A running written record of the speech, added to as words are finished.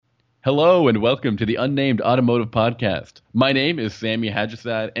Hello and welcome to the Unnamed Automotive Podcast. My name is Sammy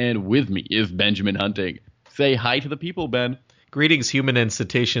Hajisad, and with me is Benjamin Hunting. Say hi to the people, Ben. Greetings, human and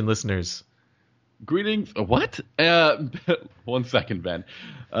cetacean listeners. Greetings. What? 1 second, Ben.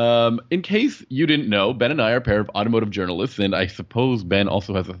 In case you didn't know, Ben and I are a pair of automotive journalists, and I suppose Ben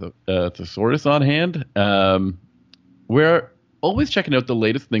also has a thesaurus on hand. We're always checking out the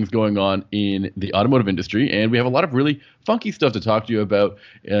latest things going on in the automotive industry, and we have a lot of really funky stuff to talk to you about.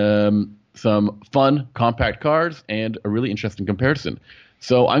 Some fun compact cars and a really interesting comparison.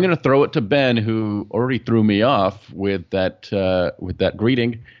 So I'm going to throw it to Ben, who already threw me off with that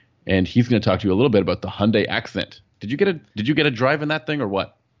greeting, and he's going to talk to you a little bit about the Hyundai Accent. Did you get a drive in that thing or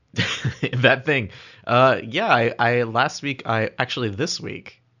what? That thing. I last week, this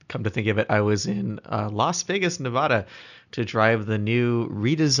week, come to think of it, I was in Las Vegas, Nevada to drive the new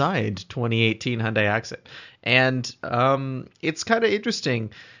redesigned 2018 Hyundai Accent. And it's kind of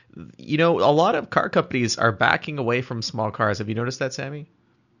interesting. You know, a lot of car companies are backing away from small cars. Have you noticed that, Sammy?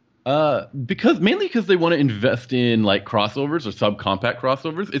 Mainly because they want to invest in like crossovers or subcompact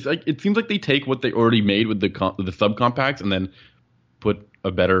crossovers. It's like it seems like they take what they already made with the subcompacts and then put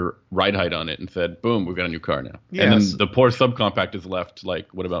a better ride height on it and said, boom, we've got a new car now. Yes. And then the poor subcompact is left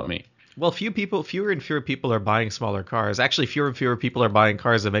like, what about me? Well, fewer and fewer people are buying smaller cars. Actually, fewer and fewer people are buying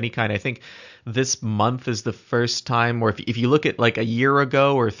cars of any kind. I think this month is the first time, or if you look at like a year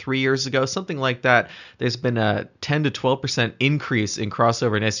ago or 3 years ago, something like that, there's been a 10 to 12% increase in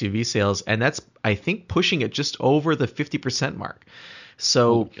crossover and SUV sales. And that's, I think, pushing it just over the 50% mark.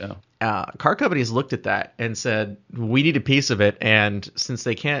 So car companies looked at that and said, we need a piece of it. And since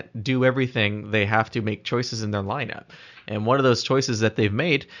they can't do everything, they have to make choices in their lineup. And one of those choices that they've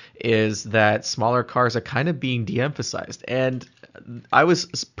made is that smaller cars are kind of being de-emphasized. And I was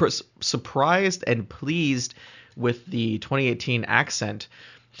surprised and pleased with the 2018 Accent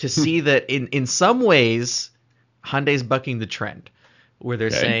to see that in some ways, Hyundai's bucking the trend. Where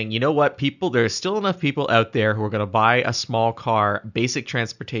they're saying, you know what, there's still enough people out there who are going to buy a small car, basic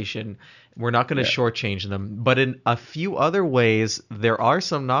transportation. We're not going to shortchange them. But in a few other ways, there are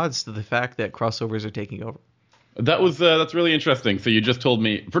some nods to the fact that crossovers are taking over. That's really interesting. So you just told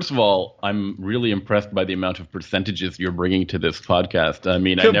me, first of all, I'm really impressed by the amount of percentages you're bringing to this podcast. I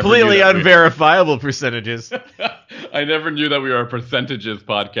mean, completely unverifiable percentages. I never knew that we were a percentages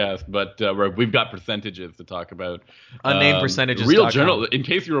podcast, but we've got percentages to talk about. Unnamed percentages. In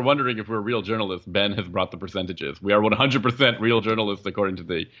case you were wondering if we're real journalists, Ben has brought the percentages. We are 100% real journalists according to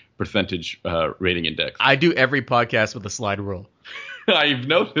the percentage rating index. I do every podcast with a slide rule. I've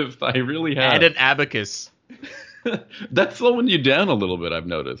noticed. I really have. And an abacus. That's slowing you down a little bit, I've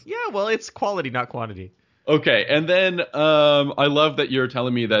noticed. Yeah, well, it's quality, not quantity. Okay, and then I love that you're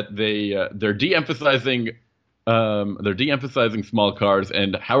telling me that they're de-emphasizing small cars,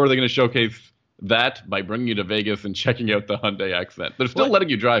 and how are they going to showcase that? By bringing you to Vegas and checking out the Hyundai Accent. They're still letting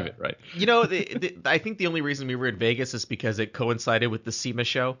you drive it, right? You know, I think the only reason we were in Vegas is because it coincided with the SEMA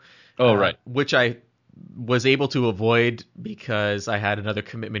show. Oh, right. Which I was able to avoid because I had another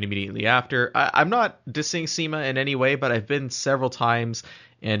commitment immediately after. I'm not dissing SEMA in any way, but I've been several times,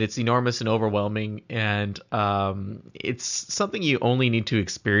 and it's enormous and overwhelming, and it's something you only need to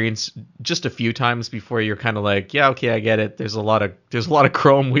experience just a few times before you're kind of like, yeah, okay, I get it. There's a lot of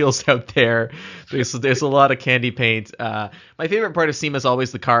chrome wheels out there. There's a lot of candy paint. My favorite part of SEMA is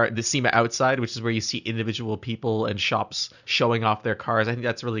always the SEMA outside, which is where you see individual people and shops showing off their cars. I think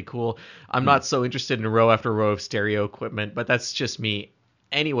that's really cool. I'm not so interested in row after row of stereo equipment, but that's just me.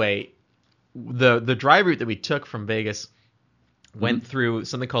 Anyway, the drive route that we took from Vegas went through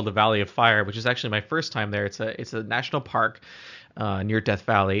something called the Valley of Fire, which is actually my first time there. It's a national park near Death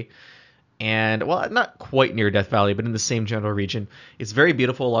Valley. And, well, not quite near Death Valley, but in the same general region. It's very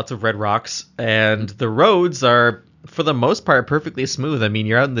beautiful, lots of red rocks. And the roads are, for the most part, perfectly smooth. I mean,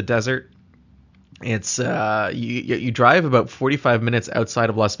 you're out in the desert. It's you drive about 45 minutes outside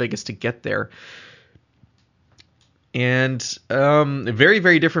of Las Vegas to get there. And very,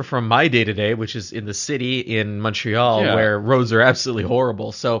 very different from my day-to-day, which is in the city in Montreal, where roads are absolutely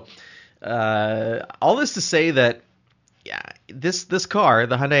horrible. So all this to say that this car,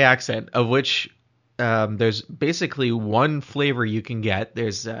 the Hyundai Accent, of which there's basically one flavor you can get.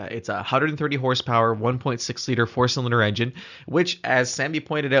 It's a 130 horsepower, 1.6 liter four-cylinder engine, which, as Sammy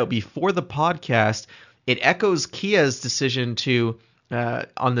pointed out before the podcast, it echoes Kia's decision to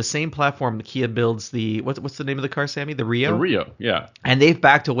on the same platform. Kia builds the what's the name of the car, Sammy? The Rio. The Rio, yeah. And they've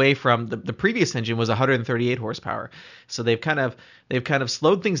backed away from the previous engine was 138 horsepower, so they've kind of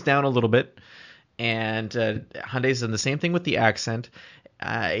slowed things down a little bit. And Hyundai's done the same thing with the Accent.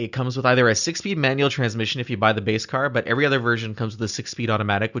 It comes with either a 6-speed manual transmission if you buy the base car, but every other version comes with a 6-speed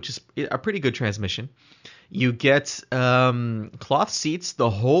automatic, which is a pretty good transmission. You get cloth seats the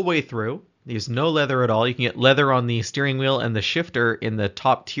whole way through. There's no leather at all. You can get leather on the steering wheel and the shifter in the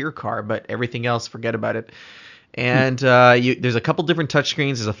top tier car, but everything else, forget about it. And there's a couple different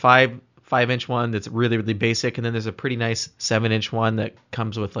touchscreens. There's a 5-inch one that's really, really basic, and then there's a pretty nice 7-inch one that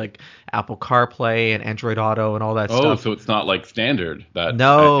comes with like Apple CarPlay and Android Auto and all that stuff. Oh, so it's not like standard.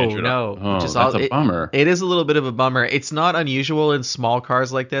 No. Oh, that's a bummer. It is a little bit of a bummer. It's not unusual in small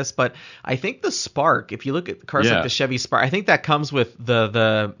cars like this, but I think the Spark, if you look at cars like the Chevy Spark, I think that comes with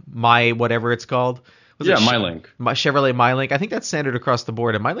the My whatever it's called. MyLink. Chevrolet MyLink. I think that's standard across the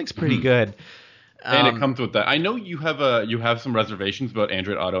board, and MyLink's pretty good. And it comes with that. I know you have some reservations about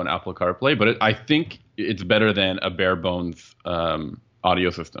Android Auto and Apple CarPlay, but I think it's better than a bare bones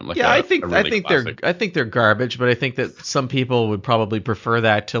audio system. Like I think they're garbage, but I think that some people would probably prefer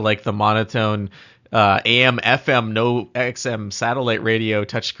that to like the monotone AM, FM, no XM satellite radio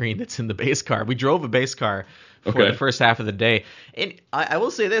touchscreen that's in the base car. We drove a base car for the first half of the day, and I will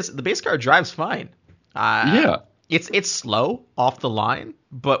say this: the base car drives fine. It's slow off the line,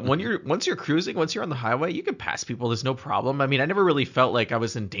 but once you're cruising, once you're on the highway, you can pass people. There's no problem. I mean, I never really felt like I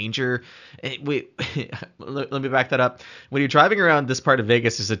was in danger. Let me back that up. When you're driving around this part of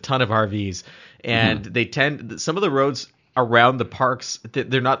Vegas, there's a ton of RVs, and some of the roads around the parks,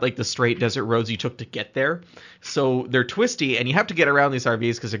 they're not like the straight desert roads you took to get there. So they're twisty, and you have to get around these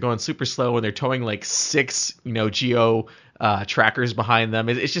RVs because they're going super slow, and they're towing like 6, geo trackers behind them.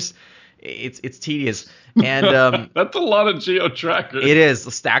 It's just... It's tedious, and that's a lot of geo trackers. It is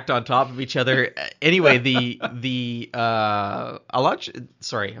stacked on top of each other. Anyway, the Elantra.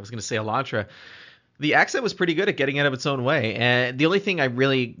 Sorry, I was going to say Elantra. The Accent was pretty good at getting out of its own way, and the only thing I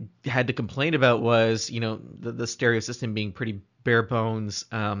really had to complain about was the stereo system being pretty bare bones,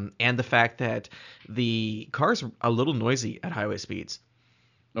 and the fact that the car's a little noisy at highway speeds.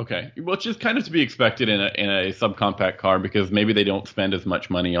 Okay, which is kind of to be expected in a subcompact car because maybe they don't spend as much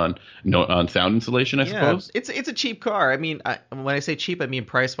money on sound insulation, I suppose. It's a cheap car. I mean, when I say cheap, I mean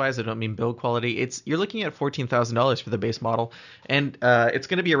price wise. I don't mean build quality. You're looking at $14,000 for the base model, and it's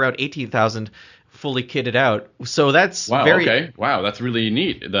going to be around $18,000 fully kitted out. So that's wow, that's really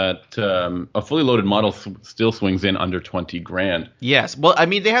neat. That a fully loaded model still swings in under $20,000. Yes, well, I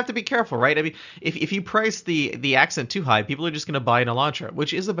mean they have to be careful, right? I mean, if you price the Accent too high, people are just going to buy an Elantra,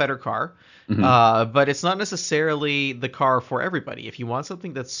 which is a better car, but it's not necessarily the car for everybody. If you want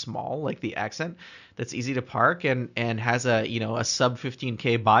something that's small like the Accent, that's easy to park and has a sub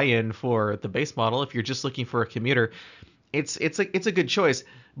 $15,000 buy-in for the base model, if you're just looking for a commuter, it's a good choice.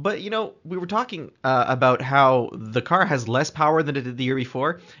 But we were talking about how the car has less power than it did the year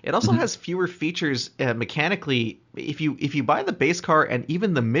before. It also has fewer features mechanically. If you buy the base car and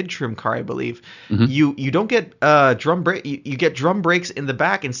even the mid-trim car, I believe, you don't get drum brake. You get drum brakes in the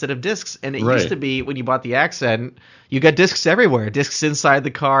back instead of discs. And it used to be when you bought the Accent, you got discs everywhere. Discs inside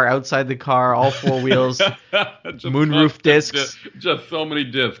the car, outside the car, all four wheels, moonroof discs. Just so many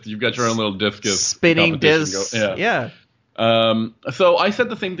discs. You've got your own little disc. Spinning discs. Yeah. So I said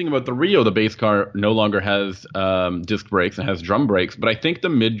the same thing about the Rio. The base car no longer has disc brakes and has drum brakes, but I think the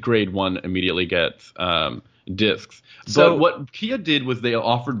mid-grade one immediately gets discs. So what Kia did was they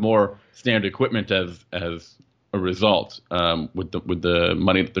offered more standard equipment as a result with the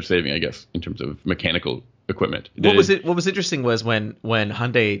money that they're saving, I guess, in terms of mechanical equipment. What was interesting was when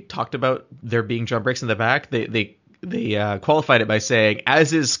Hyundai talked about there being drum brakes in the back, they qualified it by saying,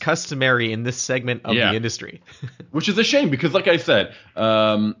 as is customary in this segment of the industry. Which is a shame because, like I said,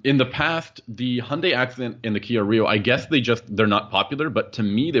 in the past, the Hyundai Accent and the Kia Rio, I guess they're not popular, but to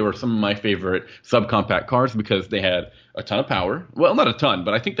me, they were some of my favorite subcompact cars because they had a ton of power. Well, not a ton,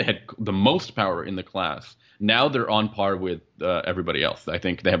 but I think they had the most power in the class. Now they're on par with everybody else. I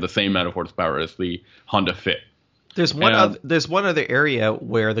think they have the same amount of horsepower as the Honda Fit. There's one other area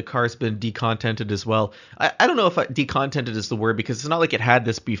where the car's been decontented as well. I don't know if decontented is the word because it's not like it had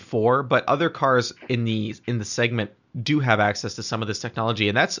this before, but other cars in the segment do have access to some of this technology,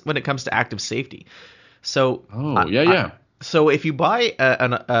 and that's when it comes to active safety. So so if you buy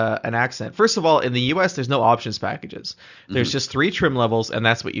an Accent, first of all, in the U.S. there's no options packages. There's just 3 trim levels, and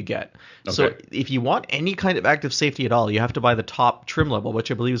that's what you get. Okay. So if you want any kind of active safety at all, you have to buy the top trim level,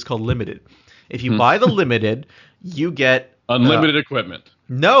 which I believe is called Limited. If you buy the Limited, you get unlimited equipment.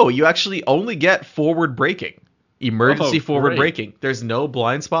 No, you actually only get forward braking, emergency forward braking. There's no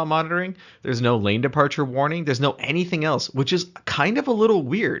blind spot monitoring. There's no lane departure warning. There's no anything else, which is kind of a little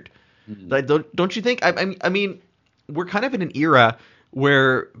weird. Like, don't you think? I mean, we're kind of in an era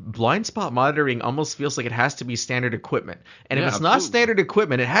where blind spot monitoring almost feels like it has to be standard equipment. And if Yeah, it's not absolutely. standard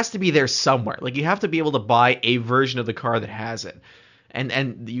equipment, it has to be there somewhere. Like you have to be able to buy a version of the car that has it.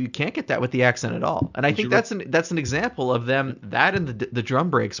 And you can't get that with the Accent at all. And I Would think you that's an example of them, that and the drum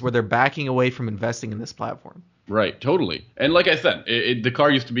brakes, where they're backing away from investing in this platform. Right, totally. And like I said, the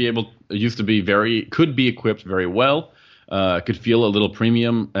car could be equipped very well, could feel a little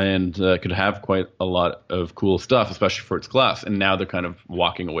premium, and could have quite a lot of cool stuff, especially for its class. And now they're kind of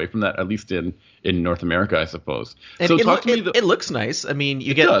walking away from that, at least in North America, I suppose. And So it, talk to me. it looks nice. I mean,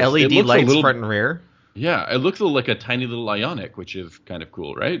 you get does. It LED looks a lights little- front and rear. Yeah, it looks a little like a tiny little Ioniq, which is kind of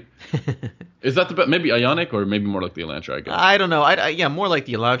cool, right? Is that maybe Ioniq, or maybe more like the Elantra, I guess? I don't know. Yeah, more like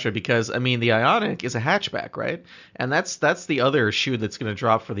the Elantra, because I mean the Ioniq is a hatchback, right? And that's the other shoe that's going to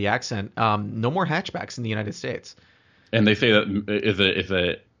drop for the Accent. No more hatchbacks in the United States. And they say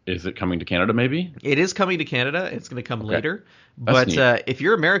that is it coming to Canada, maybe? It is coming to Canada. It's going to come later. That's But neat. if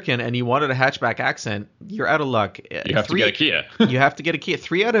you're American and you wanted a hatchback Accent, you're out of luck. You have to get a Kia. You have to get a Kia.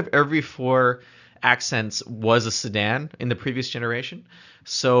 3 out of every 4 Accents was a sedan in the previous generation.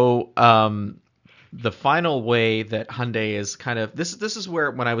 So the final way that Hyundai is kind of this is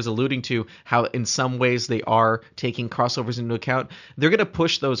where, when I was alluding to how in some ways they are taking crossovers into account, they're going to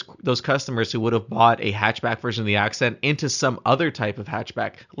push those customers who would have bought a hatchback version of the Accent into some other type of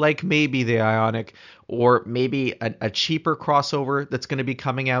hatchback, like maybe the Ioniq, or maybe a cheaper crossover that's going to be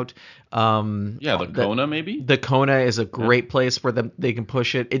coming out. The Kona, maybe? The Kona is a great place where they can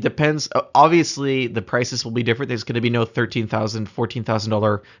push it. It depends. Obviously, the prices will be different. There's going to be no $13,000,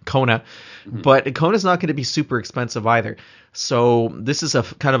 $14,000 Kona, but Kona's not going to be super expensive either. So this is a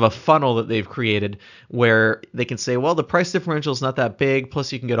kind of a funnel that they've created where they can say, well, the price differential is not that big.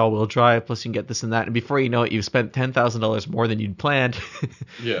 Plus, you can get all-wheel drive. Plus, you can get this and that. And before you know it, you've spent $10,000 more than you'd planned.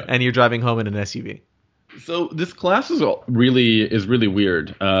 Yeah. And you're driving home in an SUV. So this class is really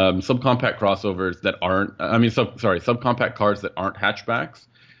weird. Subcompact crossovers that aren't, subcompact cars that aren't hatchbacks.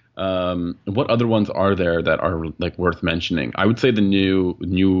 What other ones are there that are like worth mentioning? I would say the new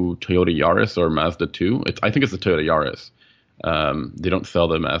Toyota Yaris or Mazda 2. I think it's the Toyota Yaris. They don't sell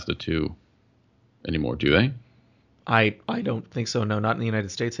the Mazda 2 anymore, do they? I don't think so. No, not in the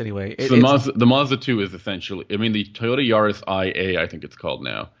United States anyway. The Mazda 2 is essentially, I mean, the Toyota Yaris IA, I think it's called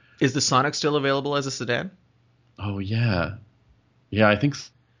now. Is the Sonic still available as a sedan? Oh yeah, yeah, I think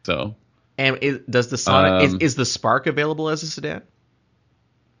so. And does the Sonic is the Spark available as a sedan?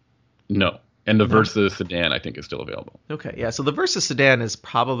 No, and the Versa sedan I think is still available. Okay, yeah. So the Versa sedan is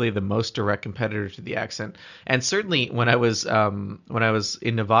probably the most direct competitor to the Accent, and certainly when I was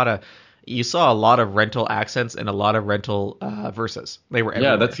in Nevada, you saw a lot of rental Accents and a lot of rental Versas. They were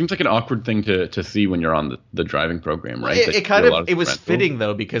everywhere. Yeah, that seems like an awkward thing to see when you're on the driving program, right? It was fitting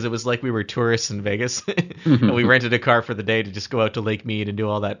though, because it was like we were tourists in Vegas and we rented a car for the day to just go out to Lake Mead and do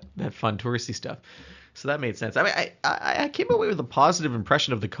all that fun touristy stuff. So that made sense. I mean, I came away with a positive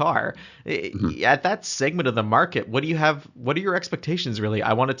impression of the car. At that segment of the market, what do you have? What are your expectations, really?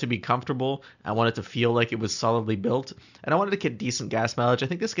 I want it to be comfortable. I want it to feel like it was solidly built. And I wanted to get decent gas mileage. I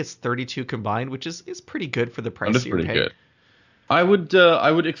think this gets 32 combined, which is pretty good for the price That's you're pretty paying. good.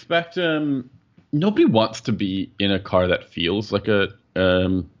 I would expect nobody wants to be in a car that feels like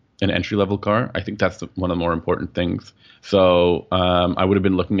an entry level car. I think that's one of the more important things. So I would have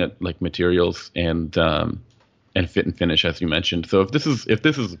been looking at like materials and fit and finish, as you mentioned. So if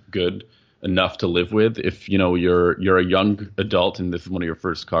this is good enough to live with, if you're a young adult and this is one of your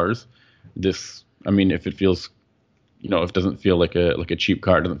first cars, if it feels, if it doesn't feel like a cheap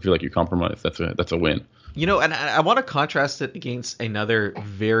car, it doesn't feel like you compromise, that's a win. And I want to contrast it against another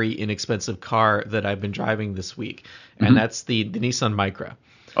very inexpensive car that I've been driving this week, and that's the Nissan Micra.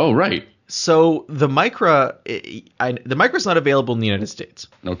 Oh, right. So the Micra is not available in the United States.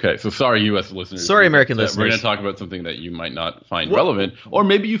 Okay, so sorry, U.S. listeners. Sorry, American We're listeners. going to talk about something that you might not find relevant, or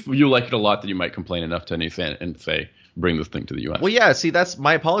maybe you like it a lot that you might complain enough to Nissan and say, bring this thing to the U.S. Well, yeah. See, that's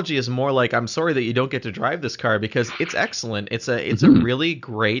my apology. Is more like, I'm sorry that you don't get to drive this car, because it's excellent. It's a really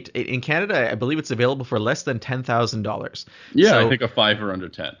great. In Canada, I believe it's available for less than $10,000. Yeah, So, I think a 5 or under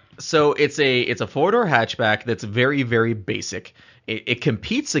 10. So it's a 4-door hatchback that's very, very basic. It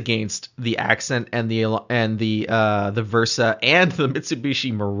competes against the Accent and the Versa and the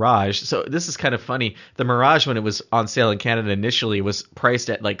Mitsubishi Mirage. So this is kind of funny. The Mirage, when it was on sale in Canada initially, was priced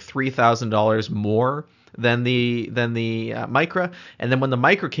at like $3,000 more than the Micra. And then when the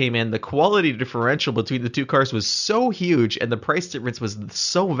Micra came in, the quality differential between the two cars was so huge and the price difference was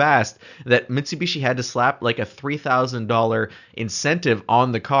so vast that Mitsubishi had to slap like a $3,000 incentive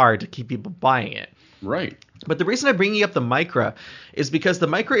on the car to keep people buying it. Right. But the reason I'm bringing up the Micra is because the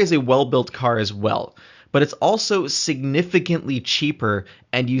Micra is a well-built car as well, but it's also significantly cheaper,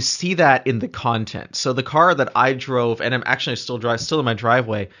 and you see that in the content. So the car that I drove, and I'm actually still in my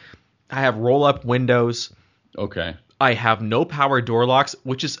driveway, I have roll-up windows. Okay. I have no power door locks,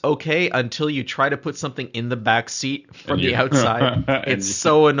 which is okay until you try to put something in the back seat from the outside. It's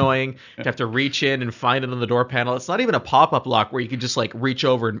so annoying to have to reach in and find it on the door panel. It's not even a pop-up lock where you can just like reach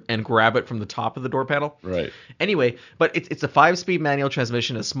over and grab it from the top of the door panel. Right. Anyway, but it's a 5-speed manual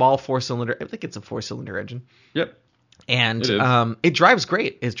transmission, a small 4-cylinder. I think it's a 4-cylinder engine. Yep. And it drives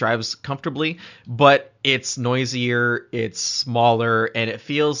great. It drives comfortably, but it's noisier, it's smaller, and it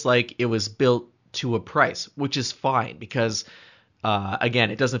feels like it was built to a price, which is fine because, again,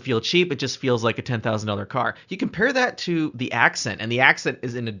 it doesn't feel cheap. It just feels like a $10,000 car. You compare that to the Accent, and the Accent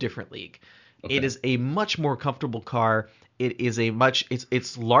is in a different league. Okay. It is a much more comfortable car. It is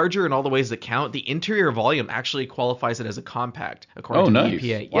it's larger in all the ways that count. The interior volume actually qualifies it as a compact, according to the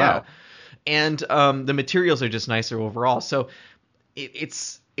EPA. Wow. Yeah, and the materials are just nicer overall. So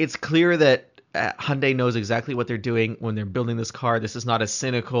it's clear that Hyundai knows exactly what they're doing when they're building this car. This is not a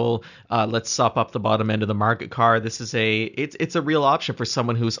cynical, let's sop up the bottom end of the market car. This is it's a real option for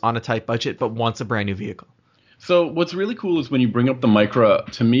someone who's on a tight budget but wants a brand new vehicle. So what's really cool is when you bring up the Micra,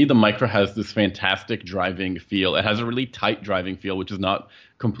 to me, the Micra has this fantastic driving feel. It has a really tight driving feel, which is not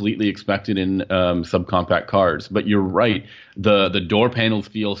completely expected in subcompact cars. But you're right. The door panels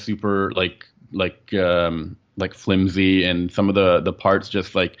feel super like flimsy, and some of the parts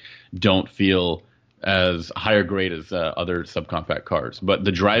just like don't feel as higher grade as other subcompact cars. But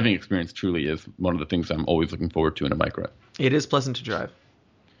the driving experience truly is one of the things I'm always looking forward to in a Micra. It is pleasant to drive.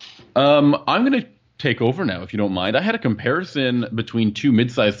 I'm going to take over now, if you don't mind. I had a comparison between two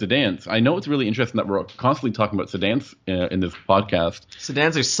mid-sized sedans. I know it's really interesting that we're constantly talking about sedans in this podcast.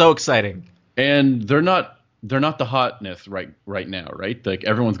 Sedans are so exciting. And they're not the hotness right now, right? Like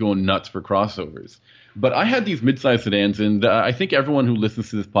everyone's going nuts for crossovers. But I had these mid-sized sedans, and I think everyone who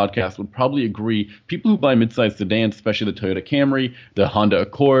listens to this podcast would probably agree. People who buy mid-sized sedans, especially the Toyota Camry, the Honda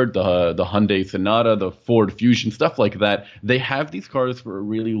Accord, the Hyundai Sonata, the Ford Fusion, stuff like that, they have these cars for a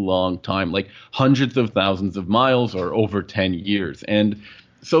really long time, like hundreds of thousands of miles or over 10 years. And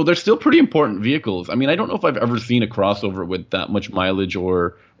so they're still pretty important vehicles. I mean, I don't know if I've ever seen a crossover with that much mileage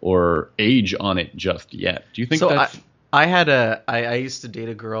or age on it just yet. Do you think that's... I used to date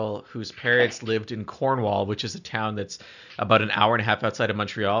a girl whose parents lived in Cornwall, which is a town that's about an hour and a half outside of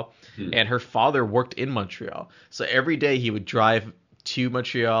Montreal, and her father worked in Montreal. So every day he would drive to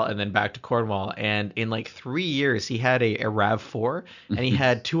Montreal and then back to Cornwall, and in like 3 years he had a RAV4, and he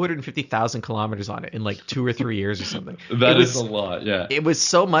had 250,000 kilometers on it in like 2 or 3 years or something. That is a lot, yeah. It was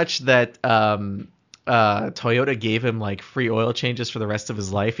so much that Toyota gave him like free oil changes for the rest of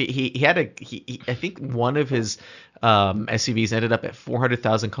his life. I think one of his SUVs ended up at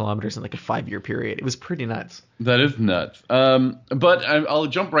 400,000 kilometers in like a 5-year period. It was pretty nuts. That is nuts. But I'll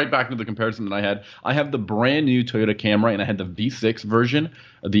jump right back into the comparison that I had. I have the brand new Toyota Camry, and I had the V6 version,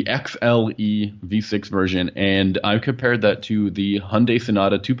 the XLE V6 version, and I compared that to the Hyundai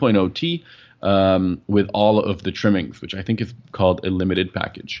Sonata 2.0T with all of the trimmings, which I think is called a limited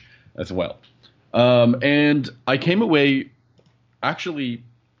package as well. And I came away actually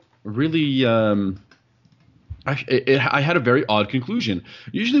really I had a very odd conclusion.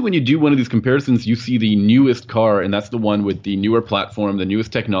 Usually when you do one of these comparisons, you see the newest car, and that's the one with the newer platform, the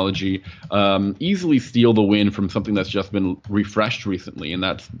newest technology, easily steal the win from something that's just been refreshed recently, and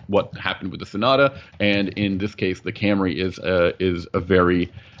that's what happened with the Sonata, and in this case, the Camry is a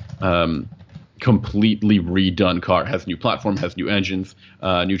very completely redone car. It has new platform, has new engines,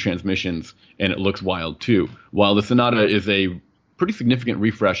 new transmissions, and it looks wild too. While the Sonata is a pretty significant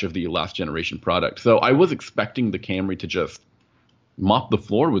refresh of the last generation product. So I was expecting the Camry to just mop the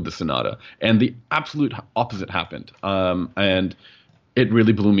floor with the Sonata, and the absolute opposite happened. And it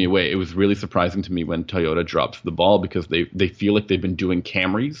really blew me away. It was really surprising to me when Toyota drops the ball, because they feel like they've been doing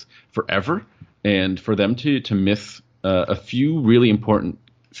Camrys forever, and for them to miss a few really important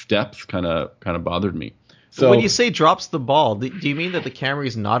steps kind of bothered me. So when you say drops the ball, do you mean that the Camry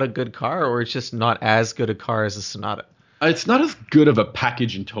is not a good car, or it's just not as good a car as the Sonata? It's not as good of a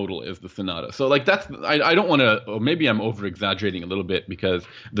package in total as the Sonata. So like that's I don't want to, or maybe I'm over exaggerating a little bit, because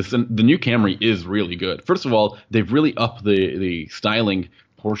the new Camry is really good. First of all, they've really upped the styling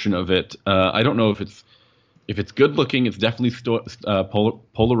portion of it. I don't know if it's good looking. It's definitely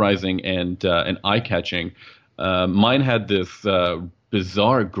polarizing and eye catching. Mine had this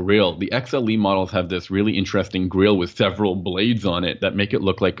bizarre grille. The XLE models have this really interesting grille with several blades on it that make it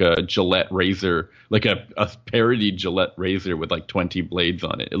look like a Gillette razor, like a parodied Gillette razor with like 20 blades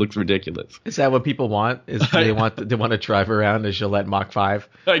on it. It looks ridiculous. Is that what people want? Is they want to drive around a Gillette Mach 5?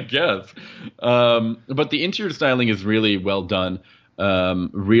 I guess. But the interior styling is really well done.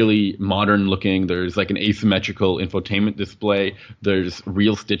 Really modern looking. There's like an asymmetrical infotainment display. There's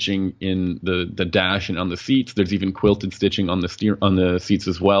real stitching in the dash and on the seats. There's even quilted stitching on the seats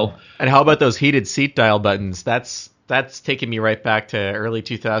as well. And how about those heated seat dial buttons? That's taking me right back to early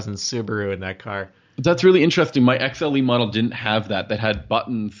 2000s Subaru in that car. That's really interesting. My XLE model didn't have that. That had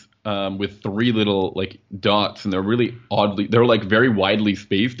buttons with three little like dots, and they're like very widely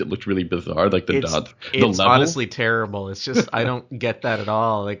spaced. It looked really bizarre, like the dots. It's honestly terrible. It's just I don't get that at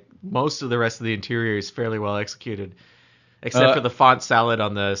all. Like most of the rest of the interior is fairly well executed, except for the font salad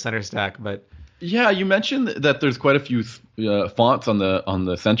on the center stack. But yeah, you mentioned that there's quite a few fonts on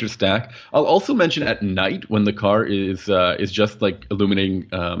the center stack. I'll also mention at night when the car is just like illuminating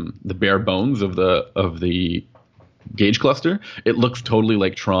the bare bones of the gauge cluster, it looks totally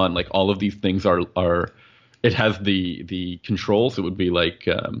like Tron. Like all of these things are it has the controls. It would be like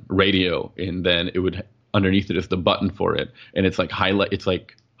radio, and then it would underneath it is the button for it, and it's like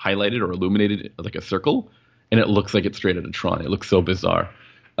highlighted or illuminated like a circle, and it looks like it's straight out of Tron. It looks so bizarre.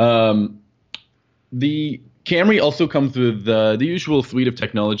 The Camry also comes with the usual suite of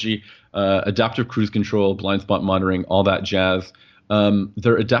technology, adaptive cruise control, blind spot monitoring, all that jazz.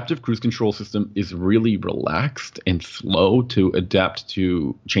 Their adaptive cruise control system is really relaxed and slow to adapt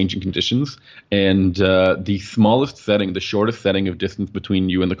to changing conditions. And the smallest setting, the shortest setting of distance between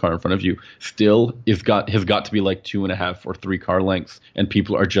you and the car in front of you, still has got to be like 2.5 or 3 car lengths, and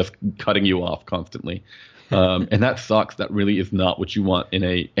people are just cutting you off constantly. And that sucks. That really is not what you want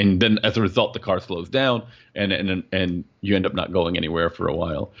and then as a result, the car slows down and you end up not going anywhere for a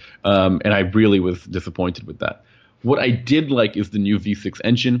while. And I really was disappointed with that. What I did like is the new V6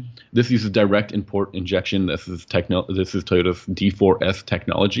 engine. This uses direct import injection. This is Toyota's D4S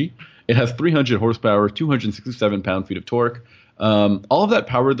technology. It has 300 horsepower, 267 pound-feet of torque. All of that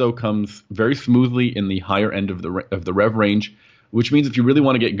power, though, comes very smoothly in the higher end of the rev range, which means if you really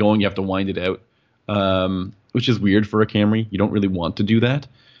want to get going, you have to wind it out, which is weird for a Camry. You don't really want to do that.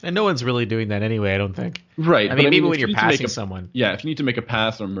 And no one's really doing that anyway, I don't think. Right. I mean, maybe when you're passing someone. Yeah, if you need to make a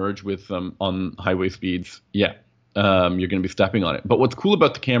pass or merge with them on highway speeds, yeah. You're going to be stepping on it. But what's cool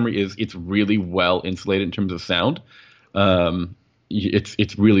about the Camry is it's really well insulated in terms of sound.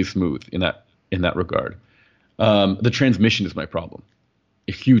 It's really smooth in that regard. The transmission is my problem.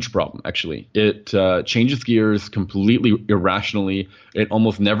 A huge problem, actually. It changes gears completely irrationally. It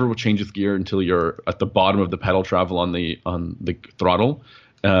almost never changes gear until you're at the bottom of the pedal travel on the throttle.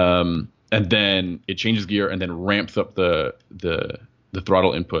 And then it changes gear and then ramps up the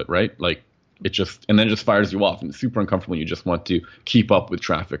throttle input, right? Like it just fires you off, and it's super uncomfortable. You just want to keep up with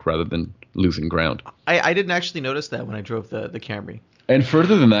traffic rather than losing ground. I didn't actually notice that when I drove the Camry. And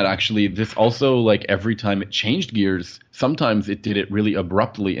further than that, actually, this also, like, every time it changed gears, sometimes it did it really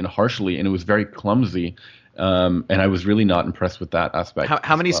abruptly and harshly, and it was very clumsy. And I was really not impressed with that aspect.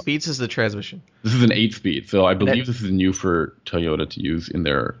 How many speeds is the transmission? This is an 8-speed, so I believe this is new for Toyota to use in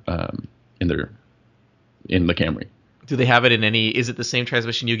the Camry. Do they have it in any? Is it the same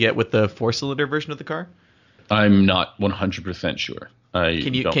transmission you get with the 4-cylinder version of the car? I'm not 100% sure.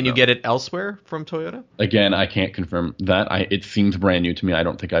 Can you get it elsewhere from Toyota? Again, I can't confirm that. It seems brand new to me. I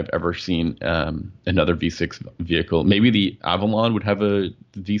don't think I've ever seen another V6 vehicle. Maybe the Avalon would have a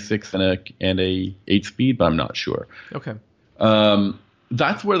V6 and a 8-speed, but I'm not sure. Okay.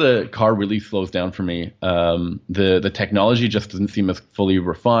 That's where the car really slows down for me. The technology just doesn't seem as fully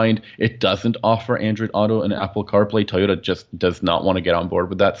refined. It doesn't offer Android Auto and Apple CarPlay. Toyota just does not want to get on board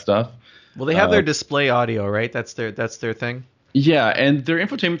with that stuff. Well, they have their display audio, right? That's their thing. Yeah, and their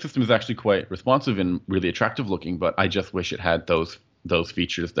infotainment system is actually quite responsive and really attractive looking, but I just wish it had those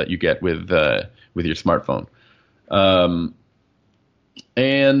features that you get with your smartphone.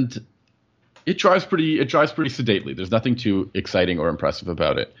 And it drives pretty sedately. There's nothing too exciting or impressive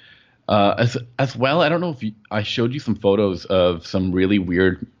about it. As well, I don't know if I showed you some photos of some really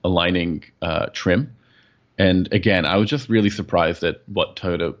weird aligning trim. And again, I was just really surprised at what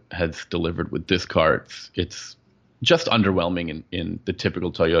Toyota has delivered with this car. It's just underwhelming in the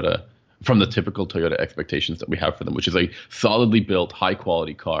typical Toyota, from the typical Toyota expectations that we have for them, which is a solidly built, high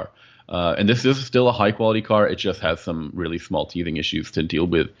quality car. And this is still a high quality car. It just has some really small teething issues to deal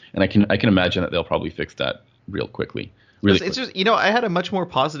with, and I can imagine that they'll probably fix that real quickly. really It's quick. just, I had a much more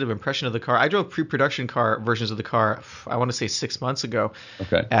positive impression of the car. I drove pre-production car versions of the car, I want to say 6 months ago,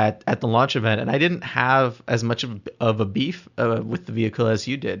 Okay. at the launch event, and I didn't have as much of a beef with the vehicle as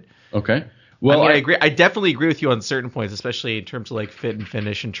you did. Okay. Well, I agree. I definitely agree with you on certain points, especially in terms of like fit and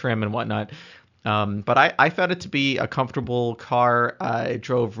finish and trim and whatnot. But I found it to be a comfortable car. It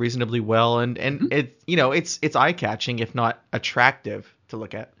drove reasonably well, and it's eye catching, if not attractive to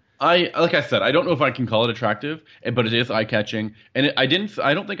look at. like I said, I don't know if I can call it attractive, but it is eye-catching. And I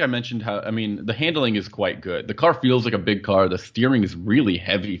don't think I mentioned how. I mean, the handling is quite good. The car feels like a big car. The steering is really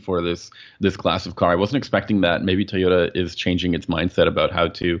heavy for this class of car. I wasn't expecting that. Maybe Toyota is changing its mindset about how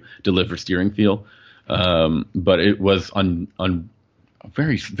to deliver steering feel. But it was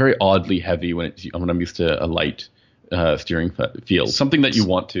very very oddly heavy when I'm used to a light steering feel. Something that you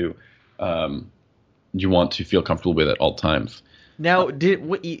want to feel comfortable with at all times. Now,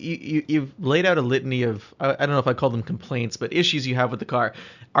 you've laid out a litany of, I don't know if I call them complaints, but issues you have with the car.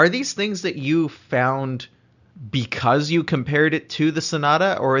 Are these things that you found because you compared it to the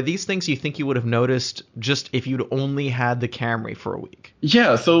Sonata, or are these things you think you would have noticed just if you'd only had the Camry for a week?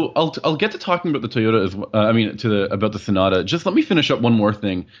 Yeah, so I'll get to talking about the Toyota about the Sonata. Just let me finish up one more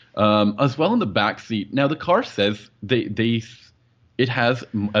thing. As well in the back seat. Now the car says it has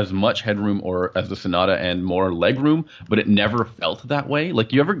as much headroom or as the Sonata and more leg room, but it never felt that way.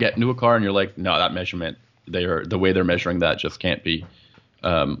 Like, you ever get into a car and you're like, no, that measurement, the way they're measuring that just can't be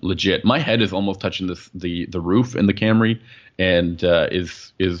legit. My head is almost touching the roof in the Camry, and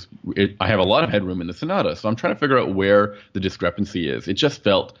I have a lot of headroom in the Sonata, so I'm trying to figure out where the discrepancy is. It just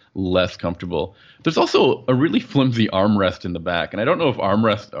felt less comfortable. There's also a really flimsy armrest in the back, and I don't know if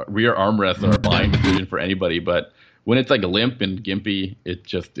rear armrests are a buying decision for anybody, but when it's like limp and gimpy, it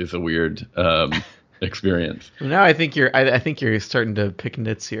just is a weird experience. Now I think you're starting to pick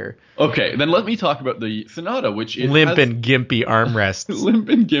nits here. Okay, then let me talk about the Sonata, which is limp and gimpy armrests. Limp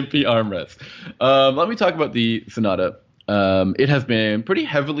and gimpy armrests. Let me talk about the Sonata. It has been pretty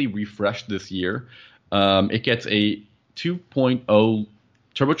heavily refreshed this year. It gets a 2.0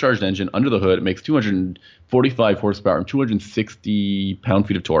 turbocharged engine under the hood. It makes 245 horsepower and 260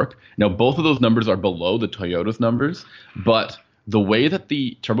 pound-feet of torque. Now, both of those numbers are below the Toyota's numbers, but the way that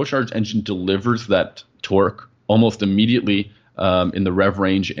the turbocharged engine delivers that torque almost immediately in the rev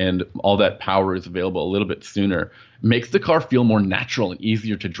range, and all that power is available a little bit sooner, makes the car feel more natural and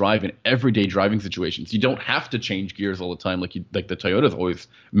easier to drive in everyday driving situations. You don't have to change gears all the time like the Toyota's always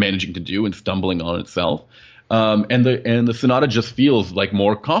managing to do and stumbling on itself. And the Sonata just feels like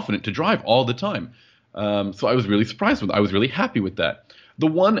more confident to drive all the time. So I was really surprised I was really happy with that. The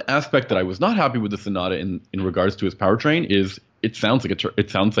one aspect that I was not happy with the Sonata in regards to its powertrain is it sounds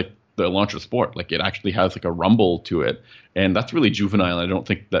like the Elantra Sport. Like, it actually has like a rumble to it, and that's really juvenile. I don't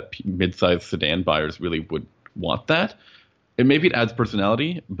think that mid-sized sedan buyers really would want that. And maybe it adds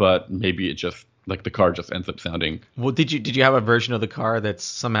personality, but maybe it just, like, the car just ends up sounding. Well, did you have a version of the car that's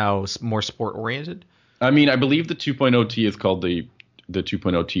somehow more sport oriented? I mean, I believe the 2.0T is called the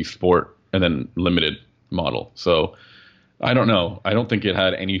 2.0T Sport and then Limited model. So I don't know. I don't think it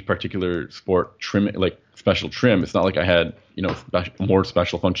had any particular sport trim, like special trim. It's not like I had, more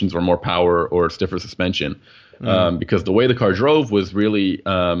special functions or more power or stiffer suspension, because the way the car drove was really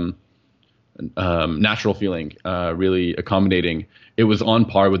natural feeling, really accommodating. It was on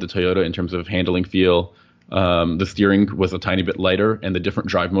par with the Toyota in terms of handling feel. The steering was a tiny bit lighter, and the different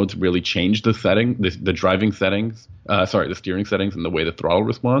drive modes really changed the driving settings. The steering settings and the way the throttle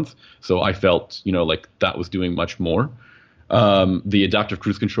responds. So I felt, like that was doing much more. The adaptive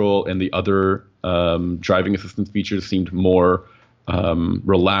cruise control and the other driving assistance features seemed more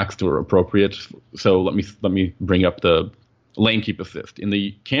relaxed or appropriate. So let me bring up the lane keep assist. In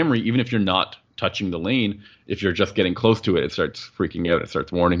the Camry, even if you're not touching the lane, if you're just getting close to it, it starts freaking out. It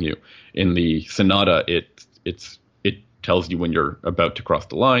starts warning you. In the Sonata, it tells you when you're about to cross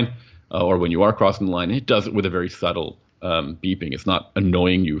the line, or when you are crossing the line. It does it with a very subtle beeping. It's not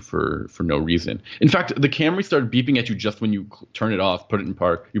annoying you for no reason. In fact, the Camry started beeping at you just when you turn it off, put it in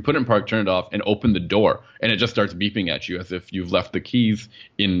park. You put it in park, turn it off, and open the door, and it just starts beeping at you as if you've left the keys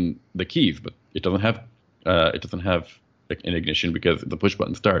in the keys. But it doesn't have an ignition because it's a push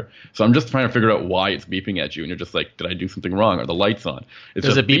button start. So I'm just trying to figure out why it's beeping at you, and you're just like, did I do something wrong? Are the lights on?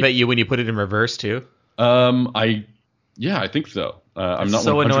 Does it beep at you when you put it in reverse too? I think so. I'm not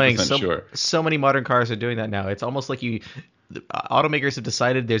so 100% annoying. sure. So many modern cars are doing that now. It's almost like automakers have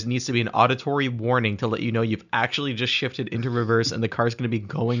decided there needs to be an auditory warning to let you know you've actually just shifted into reverse and the car's going to be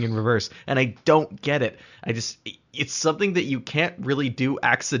going in reverse. And I don't get it. It's something that you can't really do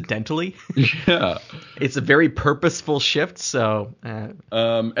accidentally. Yeah. It's a very purposeful shift. So,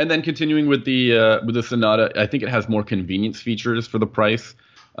 and then continuing with the Sonata, I think it has more convenience features for the price.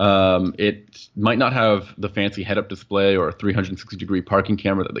 It might not have the fancy head-up display or a 360-degree parking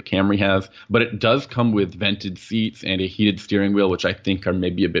camera that the Camry has, but it does come with vented seats and a heated steering wheel, which I think are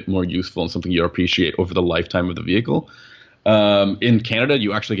maybe a bit more useful and something you'll appreciate over the lifetime of the vehicle. In Canada,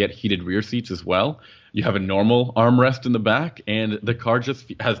 you actually get heated rear seats as well. You have a normal armrest in the back, and the car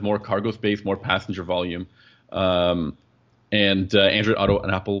just has more cargo space, more passenger volume, and Android Auto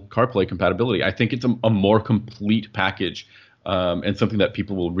and Apple CarPlay compatibility. I think it's a more complete package. And something that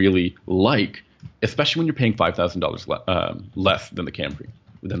people will really like, especially when you're paying $5,000 less than the Camry.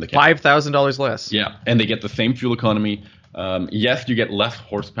 $5,000 less. Yeah, and they get the same fuel economy. Yes, you get less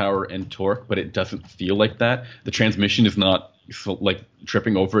horsepower and torque, but it doesn't feel like that. The transmission is not like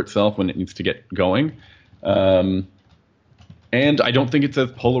tripping over itself when it needs to get going. And I don't think it's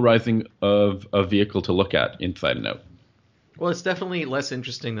as polarizing of a vehicle to look at inside and out. Well, it's definitely less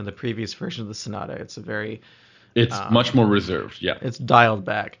interesting than the previous version of the Sonata. It's much more reserved, yeah. It's dialed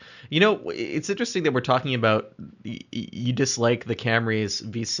back. It's interesting that we're talking about you dislike the Camry's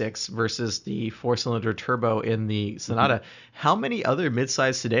V6 versus the four-cylinder turbo in the Sonata. Mm-hmm. How many other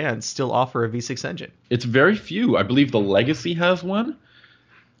mid-size sedans still offer a V6 engine? It's very few. I believe the Legacy has one.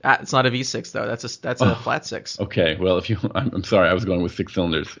 It's not a V6 though. That's a flat six. Okay, well, I'm sorry, I was going with 6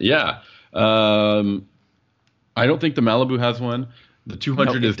 cylinders. Yeah, I don't think the Malibu has one. The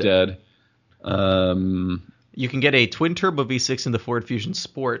 200 is dead. You can get a twin turbo V6 in the Ford Fusion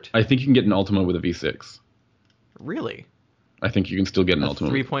Sport. I think you can get an Altima with a V6. Really? I think you can still get an Altima.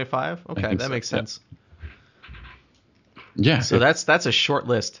 3.5? Okay, that makes sense. Yeah. So that's a short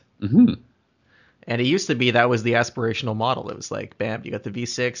list. Mm-hmm. And it used to be that was the aspirational model. It was like, bam, you got the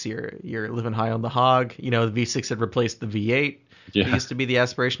V6, you're living high on the hog. The V6 had replaced the V8. Yeah. It used to be the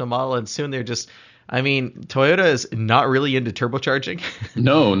aspirational model, and soon they're just... Toyota is not really into turbocharging.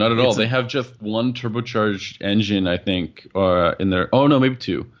 No, not at all. They have just one turbocharged engine, I think, in their... Oh, no, maybe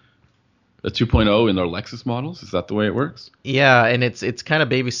 2. The 2.0 in their Lexus models. Is that the way it works? Yeah, and it's kind of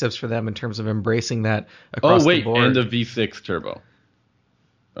baby steps for them in terms of embracing that across the board. And the V6 turbo.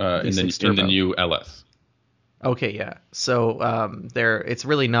 In the new LS. Okay, yeah. So it's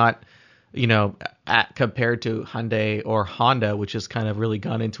really not... compared to Hyundai or Honda, which has kind of really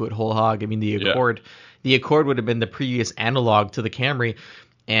gone into it whole hog. The Accord would have been the previous analog to the Camry,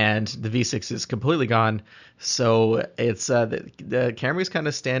 and the V6 is completely gone. So it's the Camry's kind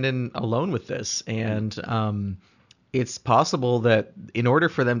of standing alone with this, and it's possible that in order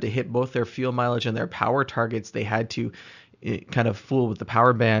for them to hit both their fuel mileage and their power targets, they had to kind of fool with the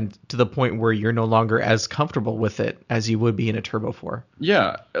power band to the point where you're no longer as comfortable with it as you would be in a Turbo 4.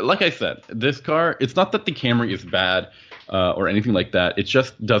 Yeah, like I said, this car, it's not that the Camry is bad or anything like that. It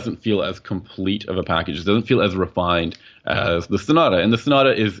just doesn't feel as complete of a package. It doesn't feel as refined as the Sonata. And the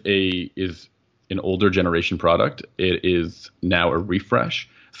Sonata is an older generation product. It is now a refresh.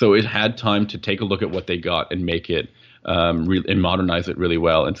 So it had time to take a look at what they got and make it and modernize it really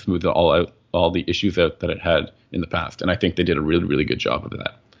well and smooth all the issues out that it had in the past. And I think they did a really, really good job of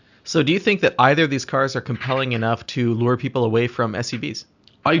that. So do you think that either of these cars are compelling enough to lure people away from SUVs?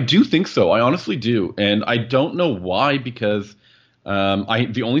 I do think so. I honestly do. And I don't know why, because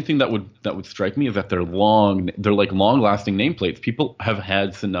the only thing that would strike me is that they're like long-lasting nameplates. People have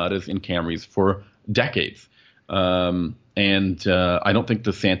had Sonatas in Camrys for decades. And I don't think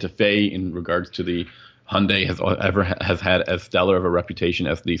the Santa Fe, in regards to the Hyundai, has had as stellar of a reputation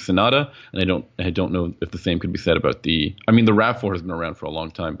as the Sonata, and I don't know if the same could be said about the RAV4 has been around for a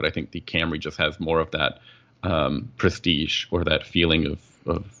long time, but I think the Camry just has more of that prestige or that feeling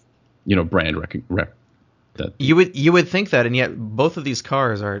of brand rep. That you would think that, and yet both of these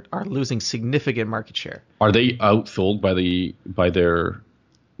cars are losing significant market share. Are they outsold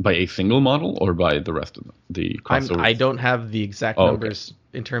by a single model or by the rest of the crossovers? I don't have the exact numbers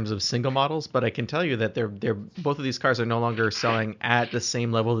in terms of single models, but I can tell you that they're both of these cars are no longer selling at the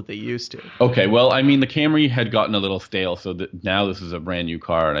same level that they used to. Okay, well, the Camry had gotten a little stale, so now this is a brand new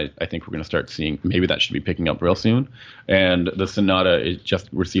car, and I think we're going to start seeing maybe that should be picking up real soon. And the Sonata it just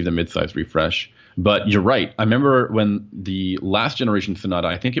received a mid-size refresh. But you're right. I remember when the last generation Sonata,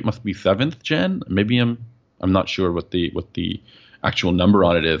 I think it must be 7th gen. Maybe I'm not sure what the actual number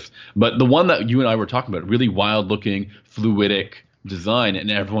on it is. But the one that you and I were talking about, really wild-looking, fluidic design,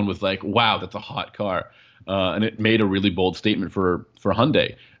 and everyone was like, wow, that's a hot car. And it made a really bold statement for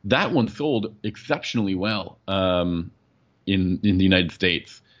Hyundai. That one sold exceptionally well. in the United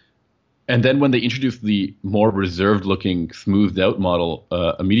States. And then when they introduced the more reserved-looking, smoothed-out model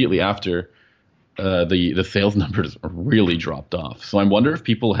immediately after, the sales numbers really dropped off. So I wonder if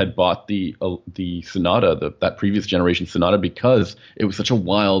people had bought the Sonata, that previous generation Sonata, because it was such a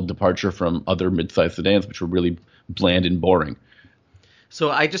wild departure from other mid-sized sedans, which were really bland and boring.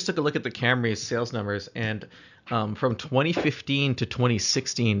 So I just took a look at the Camry's sales numbers, and from 2015 to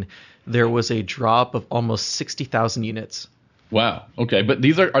 2016, there was a drop of almost 60,000 units. Wow. Okay, but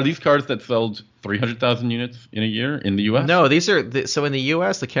are these cars that sold 300,000 units in a year in the U.S.? No, these are so in the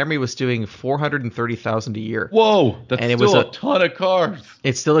U.S. the Camry was doing 430,000 a year. Whoa, that's and still a ton of cars.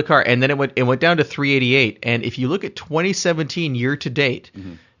 It's still a car, and then it went down to 388. And if you look at 2017 year to date,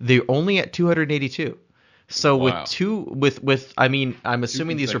 they're only at 282. So Wow. I mean, I'm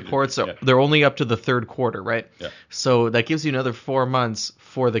assuming these consecutive, reports yeah. they're only up to the third quarter, right? Yeah. So that gives you another 4 months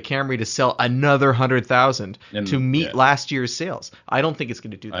for the Camry to sell another 100,000 And- to meet yeah. last year's sales. I don't think it's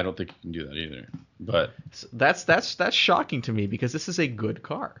going to do that. I don't think you can do that either. But That's shocking to me because this is a good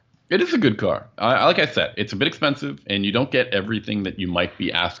car. it is a good car. Like I said, it's a bit expensive, and you don't get everything that you might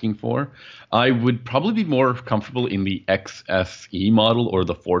be asking for. I would probably be more comfortable in the XSE model or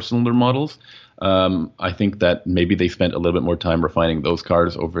the four-cylinder models. I think that maybe they spent a little bit more time refining those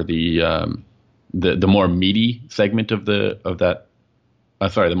cars over the more meaty segment the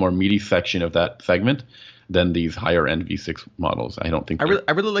more meaty section of that segment than these higher end V6 models. I don't think. I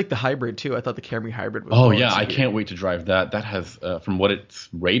really like the hybrid too. I thought the Camry hybrid was. Oh more yeah, I severe. can't wait to drive that. That has, from what it's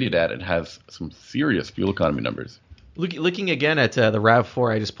rated at, it has some serious fuel economy numbers. Looking again at the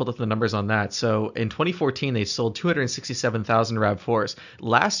RAV4, I just pulled up the numbers on that. So in 2014, they sold 267,000 RAV4s.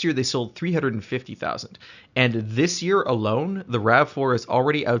 Last year, they sold 350,000. And this year alone, the RAV4 is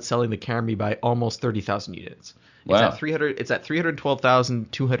already outselling the Camry by almost 30,000 units. Wow. It's at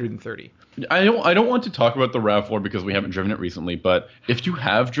 312,230. I don't want to talk about the RAV4 because we haven't driven it recently, but if you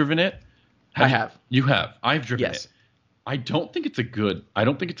have driven it, I have. You have. I've driven Yes. it. I don't think it's a good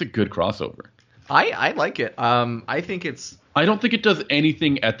crossover. I like it. I think it's. I don't think it does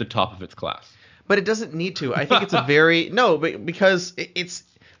anything at the top of its class. But it doesn't need to. I think it's a very no, because it's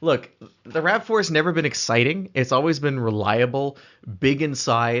look. The RAV4 has never been exciting. It's always been reliable, big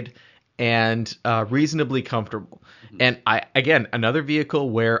inside, and reasonably comfortable. And again another vehicle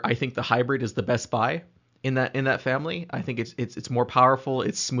where I think the hybrid is the best buy in that family. I think it's more powerful.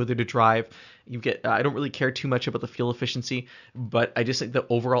 It's smoother to drive. You get. I don't really care too much about the fuel efficiency, but I just think the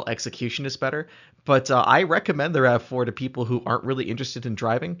overall execution is better. But I recommend the RAV4 to people who aren't really interested in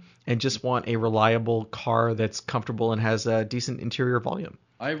driving and just want a reliable car that's comfortable and has a decent interior volume.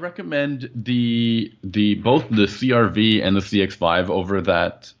 I recommend both the CR-V and the CX-5 over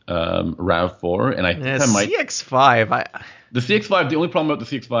that RAV4, and I think I might. CX-5. The CX-5, the only problem about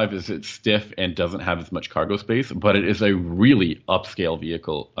the CX-5 is it's stiff and doesn't have as much cargo space, but it is a really upscale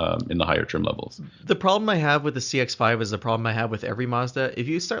vehicle in the higher trim levels. The problem I have with the CX-5 is the problem I have with every Mazda. If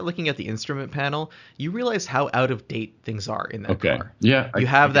you start looking at the instrument panel, you realize how out of date things are in that car. Yeah. You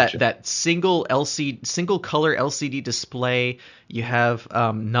have that single color LCD display. You have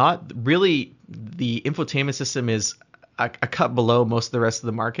not really, the infotainment system is a cut below most of the rest of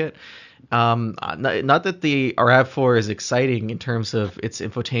the market. Not that the RAV4 is exciting in terms of its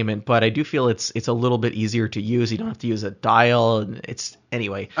infotainment, but I do feel it's a little bit easier to use. You don't have to use a dial, and it's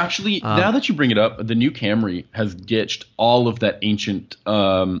anyway. Actually, now that you bring it up, the new Camry has ditched all of that ancient,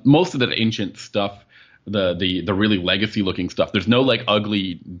 most of that ancient stuff, the really legacy looking stuff. There's no like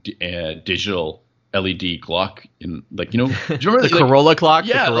ugly digital LED clock in, like, you know, do you remember the Corolla clock?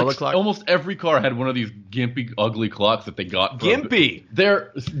 Yeah, the Corolla like, clock. almost every car had one of these gimpy, ugly clocks that they got. Gimpy.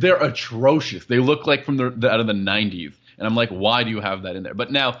 They're atrocious. They look like from out of the 90s. And I'm like, why do you have that in there?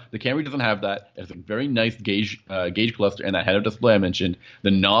 But now the Camry doesn't have that. It has a very nice gauge cluster and that head-up display I mentioned.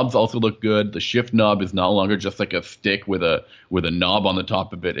 The knobs also look good. The shift knob is no longer just like a stick with a knob on the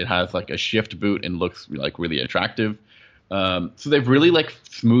top of it. It has like a shift boot and looks like really attractive. So they've really like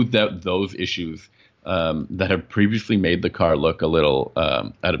smoothed out those issues that have previously made the car look a little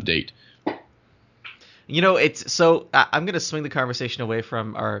out of date. You know, it's so I'm going to swing the conversation away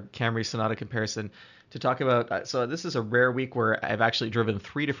from our Camry Sonata comparison to talk about. So this is a rare week where I've actually driven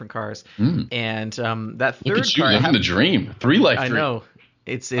 3 different cars, and that third Look at you car, living the dream. 3 life I dream. know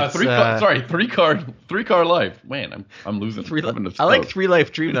it's 3 car life. Man, I'm losing. I like 3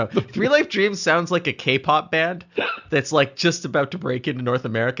 Life Dream though. 3 Life Dream sounds like a K-pop band that's like just about to break into North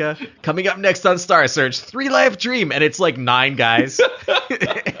America. Coming up next on Star Search, 3 Life Dream, and it's like 9 guys.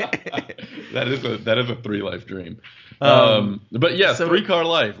 That is a 3 life dream. But yeah, so 3 car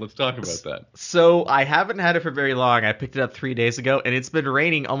life. Let's talk about that. So I haven't had it for very long. I picked it up 3 days ago, and it's been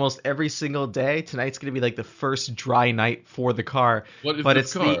raining almost every single day. Tonight's going to be like the first dry night for the car. What is but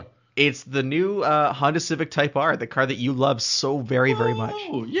this car? It's the new Honda Civic Type R, the car that you love so very, very much.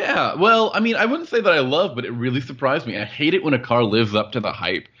 Oh, yeah. Well, I mean, I wouldn't say that I love, but it really surprised me. I hate it when a car lives up to the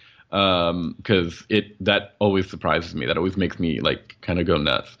hype, because that always surprises me. That always makes me like kind of go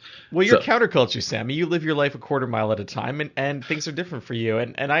nuts. Well, you're counterculture, Sammy. You live your life a quarter mile at a time, and things are different for you.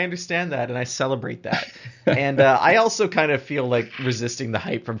 And I understand that, and I celebrate that. And I also kind of feel like resisting the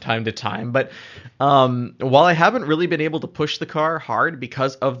hype from time to time. But while I haven't really been able to push the car hard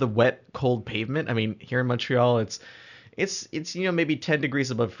because of the wet, cold pavement, I mean, here in Montreal, it's maybe 10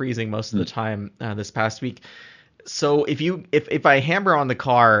 degrees above freezing most of the time this past week. So if I hammer on the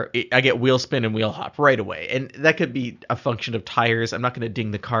car, I get wheel spin and wheel hop right away, and that could be a function of tires. I'm not going to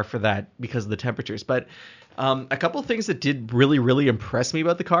ding the car for that because of the temperatures, but a couple of things that did really, really impress me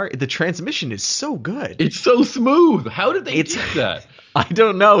about the car: the transmission is so good. It's so smooth. How did they get that? I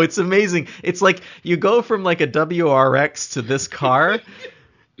don't know. It's amazing. It's like you go from like a WRX to this car,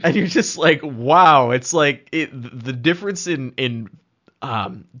 and you're just like, wow. It's like the difference in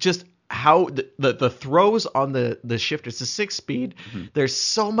just how the throws on the shifter. It's a 6-speed. Mm-hmm. They're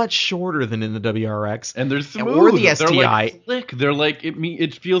so much shorter than in the WRX, and they're smooth. Or the STI. They're like slick. They're like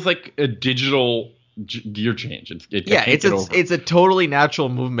it feels like a digital gear change. It's a totally natural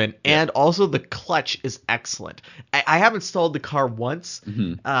movement, and also the clutch is excellent. I have installed the car once.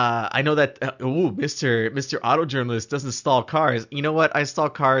 Mm-hmm. I know that Mr. Auto Journalist doesn't install cars. You know what? I install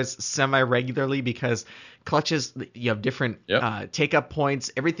cars semi-regularly because clutches, you have different take up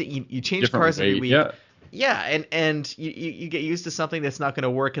points. Everything you change different cars every week. Yeah, and you get used to something that's not going to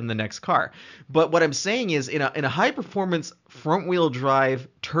work in the next car. But what I'm saying is, in a high performance front wheel drive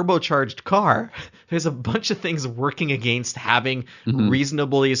turbocharged car, there's a bunch of things working against having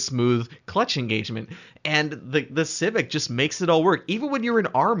reasonably smooth clutch engagement. And the Civic just makes it all work, even when you're in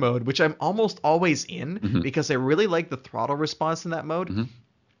R mode, which I'm almost always in because I really like the throttle response in that mode. Mm-hmm.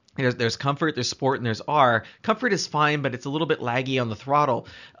 There's comfort, there's sport, and there's R. Comfort is fine, but it's a little bit laggy on the throttle.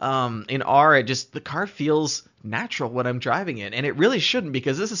 In R, the car feels natural when I'm driving it, and it really shouldn't,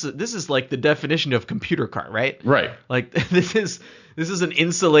 because this is like the definition of computer car, right? Right. Like this is an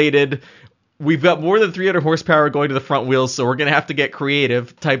insulated. We've got more than 300 horsepower going to the front wheels, so we're gonna have to get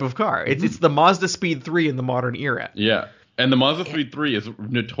creative type of car. It's the Mazda Speed 3 in the modern era. Yeah. And the Mazda 3 is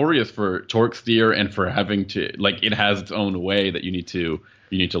notorious for torque steer and for having to, like, it has its own way that you need to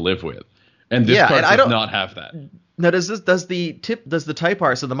live with, and this car does not have that. Now, does the Type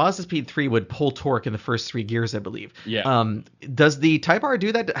R? So the Mazda Speed 3 would pull torque in the first 3 gears, I believe. Yeah. Does the Type R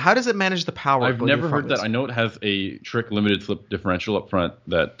do that? How does it manage the power? I've never heard that. I know it has a trick limited slip differential up front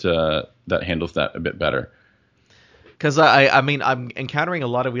that handles that a bit better. Because I mean, I'm encountering a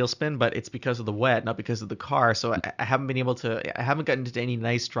lot of wheel spin, but it's because of the wet, not because of the car. So I haven't been able to. I haven't gotten into any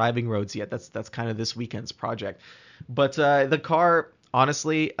nice driving roads yet. That's kind of this weekend's project. But the car,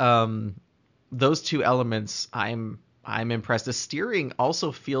 honestly, those two elements, I'm impressed. The steering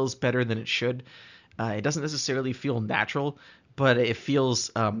also feels better than it should. It doesn't necessarily feel natural, but it feels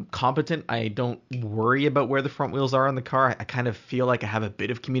competent. I don't worry about where the front wheels are on the car. I kind of feel like I have a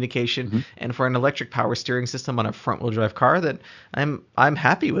bit of communication. Mm-hmm. And for an electric power steering system on a front wheel drive car, that I'm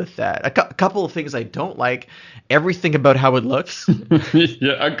happy with that. A couple of things I don't like: everything about how it looks.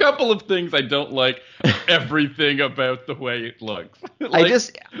 Yeah, a couple of things I don't like. Everything about the way it looks. Like,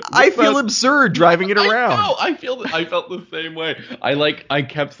 I feel absurd driving it around. I felt the same way. I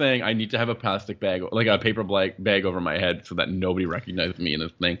kept saying I need to have a plastic bag, like a paper bag over my head, so that nobody recognizes me in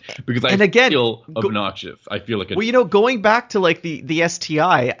this thing, because I feel obnoxious. I feel like going back to like the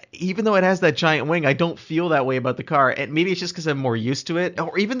STI, even though it has that giant wing, I don't feel that way about the car, and maybe it's just because I'm more used to it.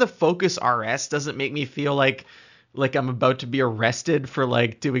 Or even the Focus RS doesn't make me feel like I'm about to be arrested for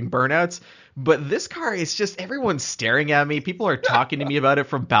like doing burnouts. But this car is just, everyone's staring at me. People are talking to me about it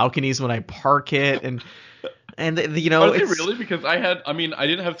from balconies when I park it, and are they really? Because I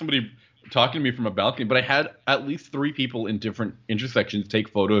didn't have somebody talking to me from a balcony, but I had at least 3 people in different intersections take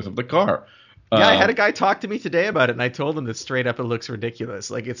photos of the car. Yeah, I had a guy talk to me today about it, and I told him that straight up it looks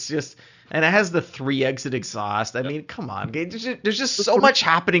ridiculous. Like, it's just, and it has the 3-exit exhaust. I mean, come on, there's just so much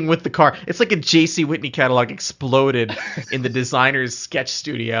happening with the car. It's like a J.C. Whitney catalog exploded in the designer's sketch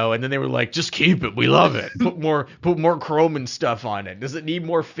studio, and then they were like, "Just keep it, we love it. Put more chrome and stuff on it. Does it need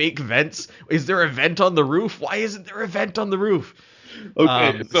more fake vents? Is there a vent on the roof? Why isn't there a vent on the roof?"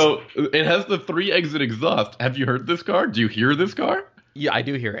 Okay, so it has the 3-exit exhaust. Have you heard this car? Do you hear this car? Yeah, I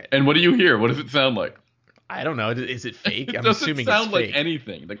do hear it. And what do you hear? What does it sound like? I don't know. Is it fake? It I'm doesn't assuming sound it's like fake.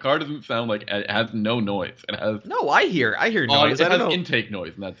 anything. The car doesn't sound like it has no noise. It has No, I hear noise. it I don't has know. intake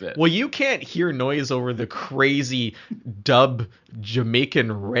noise, and that's it. Well, you can't hear noise over the crazy dub Jamaican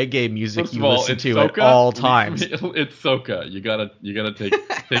reggae music First you of all, listen it's to soca. at all times. It's soca. You gotta take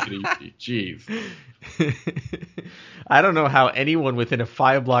it easy. Jeez. I don't know how anyone within a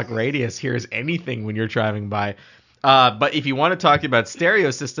 5-block radius hears anything when you're driving by. But if you want to talk about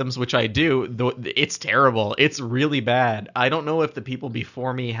stereo systems, which I do, it's terrible. It's really bad. I don't know if the people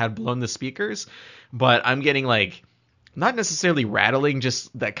before me had blown the speakers, but I'm getting like not necessarily rattling,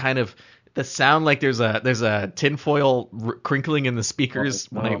 just that kind of the sound like there's a tinfoil crinkling in the speakers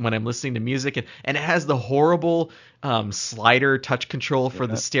when I'm listening to music, and it has the horrible slider touch control for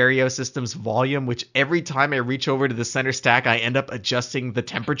the stereo system's volume, which every time I reach over to the center stack, I end up adjusting the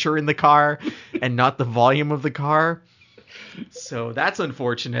temperature in the car and not the volume of the car. So that's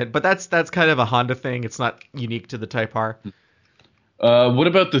unfortunate, but that's kind of a Honda thing. It's not unique to the Type R. What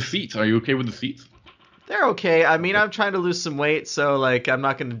about the seats? Are you okay with the seats? They're okay. I mean, I'm trying to lose some weight, so like I'm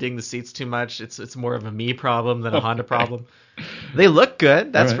not going to ding the seats too much. It's more of a me problem than a Honda problem. They look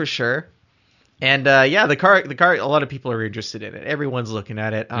good, that's for sure. And yeah, the car. A lot of people are interested in it. Everyone's looking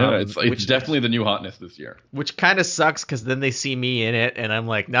at it. It's definitely the new hotness this year. Which kind of sucks because then they see me in it, and I'm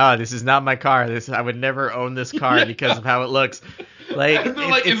like, nah, this is not my car. I would never own this car because of how it looks. Like,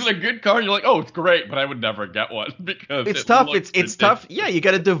 is it a good car? And you're like, oh, it's great, but I would never get one because it's tough. It's tough. Yeah, you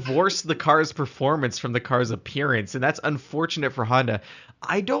got to divorce the car's performance from the car's appearance, and that's unfortunate for Honda.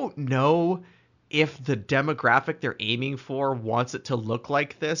 I don't know if the demographic they're aiming for wants it to look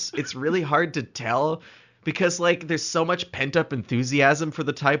like this. It's really hard to tell because like there's so much pent up enthusiasm for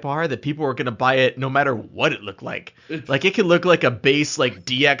the Type R that people are going to buy it no matter what it looked like. Like it could look like a base like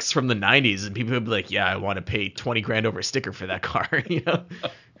DX from the 90s and people would be like, yeah, I want to pay 20 grand over a sticker for that car, you know?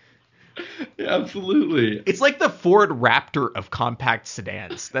 Yeah, absolutely. It's like the Ford Raptor of compact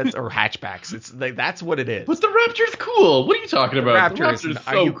sedans. Or hatchbacks. It's like that's what it is. But the Raptor's cool. What are you talking about? The Raptor is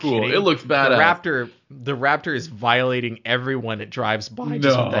so cool. Kidding? It looks badass. The Raptor is violating everyone it drives by.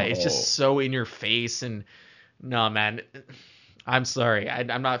 It's just so in your face and no, man. I'm sorry.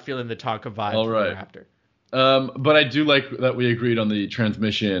 I'm not feeling the Tonka vibe from the Raptor. But I do like that we agreed on the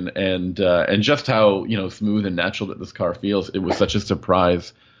transmission and just how smooth and natural that this car feels. It was such a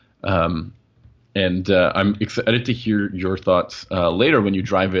surprise. I'm excited to hear your thoughts later when you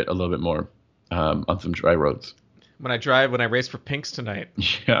drive it a little bit more on some dry roads. When I race for Pinks tonight,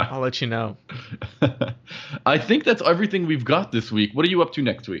 yeah, I'll let you know. I think that's everything we've got this week. What are you up to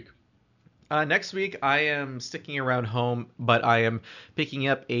next week? Next week, I am sticking around home, but I am picking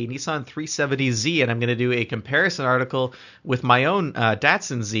up a Nissan 370Z, and I'm going to do a comparison article with my own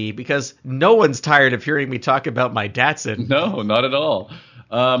Datsun Z, because no one's tired of hearing me talk about my Datsun. No, not at all.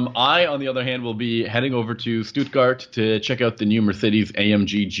 I, on the other hand, will be heading over to Stuttgart to check out the new Mercedes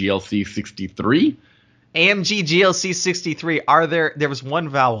AMG GLC 63. AMG GLC 63. There was one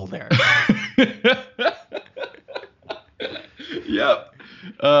vowel there. Yep.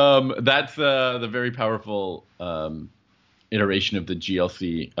 That's the very powerful iteration of the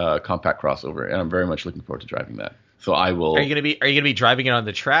GLC compact crossover, and I'm very much looking forward to driving that. So I will. Are you gonna be driving it on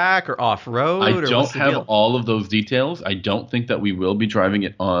the track or off road? I don't have all of those details. I don't think that we will be driving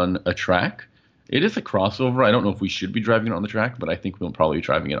it on a track. It is a crossover. I don't know if we should be driving it on the track, but I think we'll probably be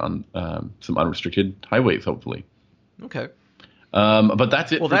driving it on some unrestricted highways, hopefully. Okay. But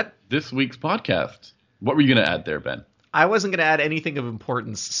that's it for this week's podcast. What were you going to add there, Ben? I wasn't going to add anything of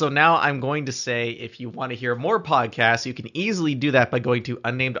importance. So now I'm going to say if you want to hear more podcasts, you can easily do that by going to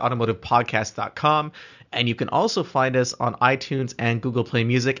unnamedautomotivepodcast.com. And you can also find us on iTunes and Google Play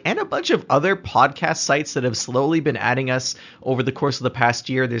Music and a bunch of other podcast sites that have slowly been adding us over the course of the past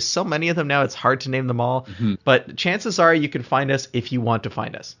year. There's so many of them now, it's hard to name them all. Mm-hmm. But chances are you can find us if you want to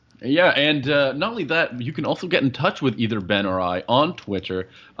find us. Yeah, and not only that, you can also get in touch with either Ben or I on Twitter.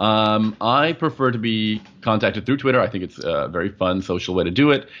 I prefer to be contacted through Twitter. I think it's a very fun social way to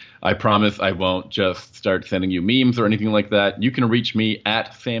do it. I promise I won't just start sending you memes or anything like that. You can reach me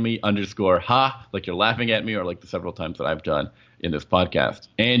at Sammy_ha, like you're laughing at me, or like the several times that I've done in this podcast.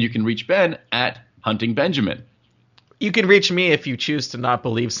 And you can reach Ben at Hunting Benjamin. You can reach me if you choose to not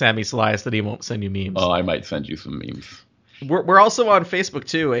believe Sammy's lies that he won't send you memes. Oh, I might send you some memes. We're also on Facebook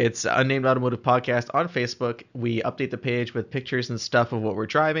too. It's Unnamed Automotive Podcast on Facebook. We update the page with pictures and stuff of what we're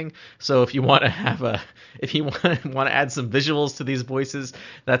driving. So if you want to add some visuals to these voices,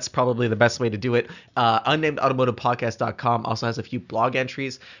 that's probably the best way to do it. Unnamedautomotivepodcast.com also has a few blog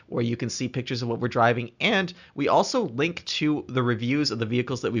entries where you can see pictures of what we're driving, and we also link to the reviews of the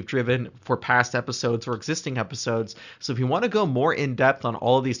vehicles that we've driven for past episodes or existing episodes. So if you want to go more in depth on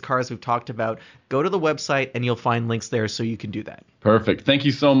all of these cars we've talked about, go to the website and you'll find links there so you can do that. Perfect. Thank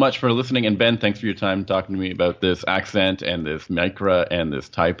you so much for listening. And Ben, thanks for your time talking to me about this Accent and this Micra and this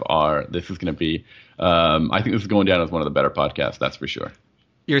Type R. This is going to be, I think this is going down as one of the better podcasts, that's for sure.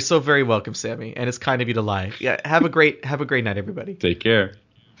 You're so very welcome, Sammy. And it's kind of you to lie. Yeah. Have a great night, everybody. Take care.